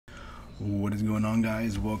What is going on,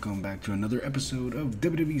 guys? Welcome back to another episode of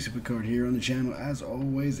WWE SUPERCARD here on the channel. As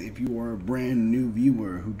always, if you are a brand new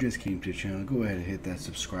viewer who just came to the channel, go ahead and hit that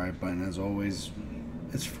subscribe button. As always,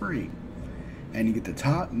 it's free. And you get the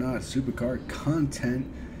top-notch SUPERCARD content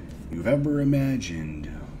you've ever imagined.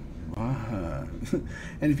 And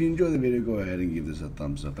if you enjoy the video, go ahead and give this a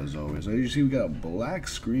thumbs up as always. So as you see, we got a black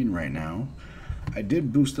screen right now. I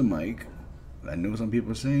did boost the mic. I know some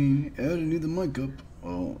people are saying, I don't need the mic up.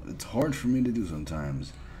 Well, it's hard for me to do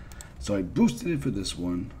sometimes. So I boosted it for this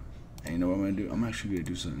one. And you know what I'm going to do? I'm actually going to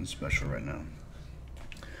do something special right now.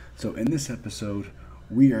 So in this episode,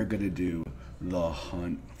 we are going to do the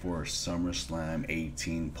hunt for SummerSlam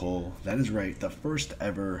 18 pull. That is right, the first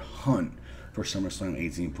ever hunt for SummerSlam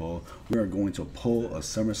 18 pull. We are going to pull a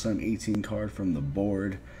SummerSlam 18 card from the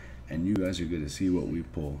board. And you guys are going to see what we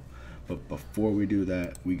pull. But before we do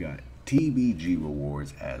that, we got TBG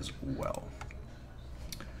rewards as well.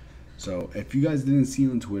 So if you guys didn't see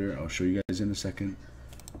on Twitter, I'll show you guys in a second.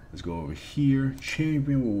 Let's go over here.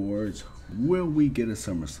 Champion rewards. Will we get a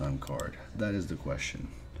SummerSlam card? That is the question.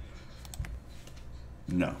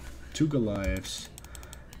 No. 2 Goliaths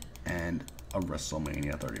and a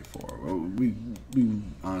WrestleMania 34. We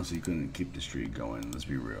honestly couldn't keep the streak going, let's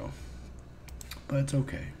be real. But it's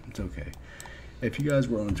okay. It's okay. If you guys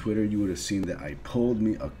were on Twitter, you would have seen that I pulled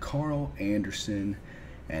me a Carl Anderson,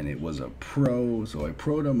 and it was a pro. So I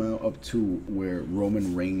pro'd him out up to where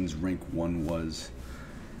Roman Reigns rank 1 was,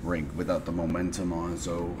 ranked without the momentum on.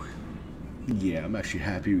 So yeah, I'm actually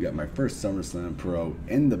happy we got my first SummerSlam pro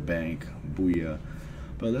in the bank. Booyah.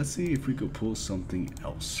 But let's see if we could pull something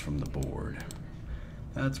else from the board.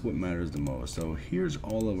 That's what matters the most. So here's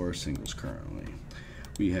all of our singles currently.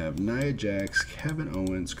 We have Nia Jax, Kevin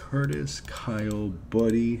Owens, Curtis, Kyle,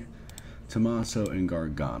 Buddy, Tommaso, and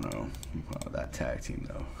Gargano. Wow, that tag team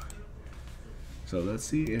though. So let's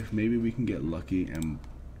see if maybe we can get lucky and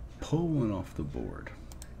pull one off the board.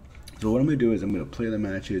 So what I'm going to do is I'm going to play the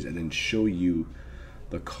matches and then show you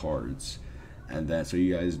the cards. And that so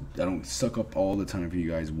you guys, I don't suck up all the time for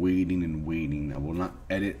you guys waiting and waiting. I will not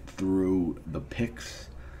edit through the picks.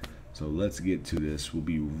 So let's get to this. We'll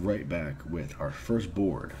be right back with our first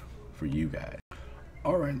board for you guys.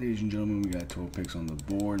 Alright, ladies and gentlemen, we got 12 picks on the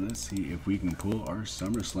board. Let's see if we can pull our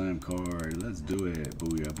SummerSlam card. Let's do it.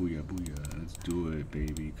 Booyah, booyah, booyah. Let's do it,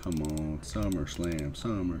 baby. Come on. SummerSlam,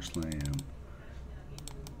 SummerSlam.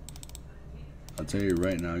 I'll tell you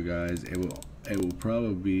right now, guys, it will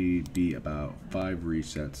probably be about 5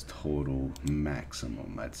 resets total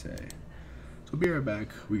maximum, I'd say. So be right back.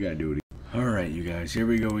 We gotta do it. Alright, you guys, here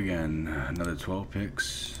we go again. Another 12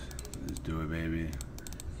 picks. Let's do it, baby.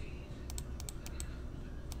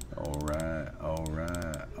 Alright,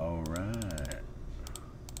 alright, alright.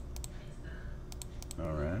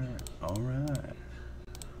 Alright, alright.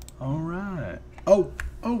 Alright. Oh,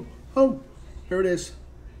 here it is.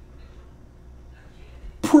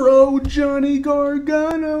 Pro Johnny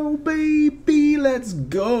Gargano, baby. Let's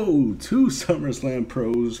go. 2 SummerSlam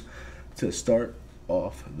pros to start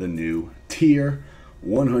off the new tier.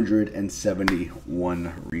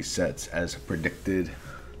 171 resets as predicted.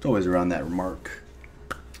 It's always around that mark.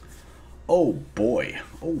 Oh boy,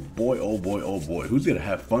 oh boy, oh boy, oh boy. Who's gonna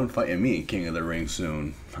have fun fighting me in King of the Ring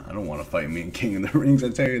soon? I don't want to fight me in King of the Rings,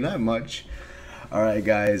 I tell you that much. Alright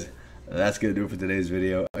guys, that's gonna do it for today's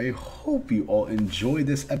video. I hope you all enjoyed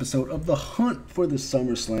this episode of the hunt for the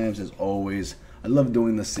SummerSlams. As always, I love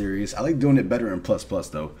doing this series. I like doing it better in Plus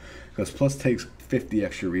though, because Plus takes 50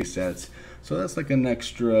 extra resets. So that's like an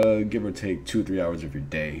extra, give or take, 2-3 hours of your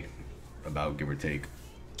day, about give or take,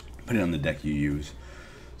 depending on the deck you use.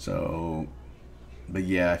 So, but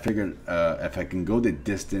yeah, I figured if I can go the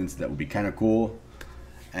distance, that would be kind of cool.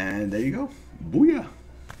 And there you go. Booyah.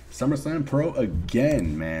 SummerSlam Pro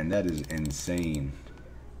again, man. That is insane.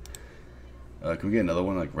 Can we get another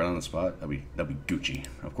one like right on the spot? That'd be Gucci.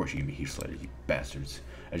 Of course you can be Heath Slater, you bastards.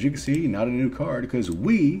 As you can see, not a new card because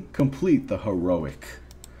we complete the heroic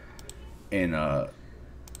in the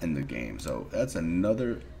game. So that's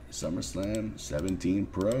another SummerSlam 17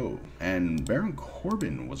 Pro. And Baron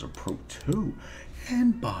Corbin was a Pro too.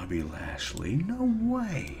 And Bobby Lashley. No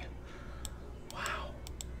way. Wow.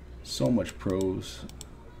 So much pros.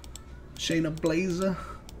 Shayna Baszler.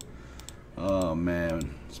 Oh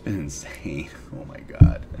man. It's been insane. Oh my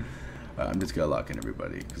god. I'm just gonna lock in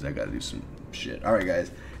everybody because I gotta do some shit. Alright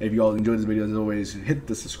guys, if you all enjoyed this video, as always, hit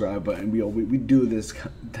the subscribe button. We do this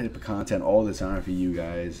type of content all the time for you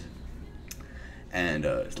guys. And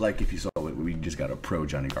it's like if you saw it, we just got a Pro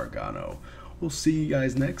Johnny Gargano. We'll see you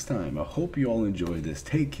guys next time. I hope you all enjoyed this.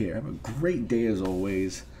 Take care. Have a great day as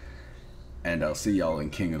always. And I'll see y'all in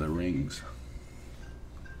King of the Rings.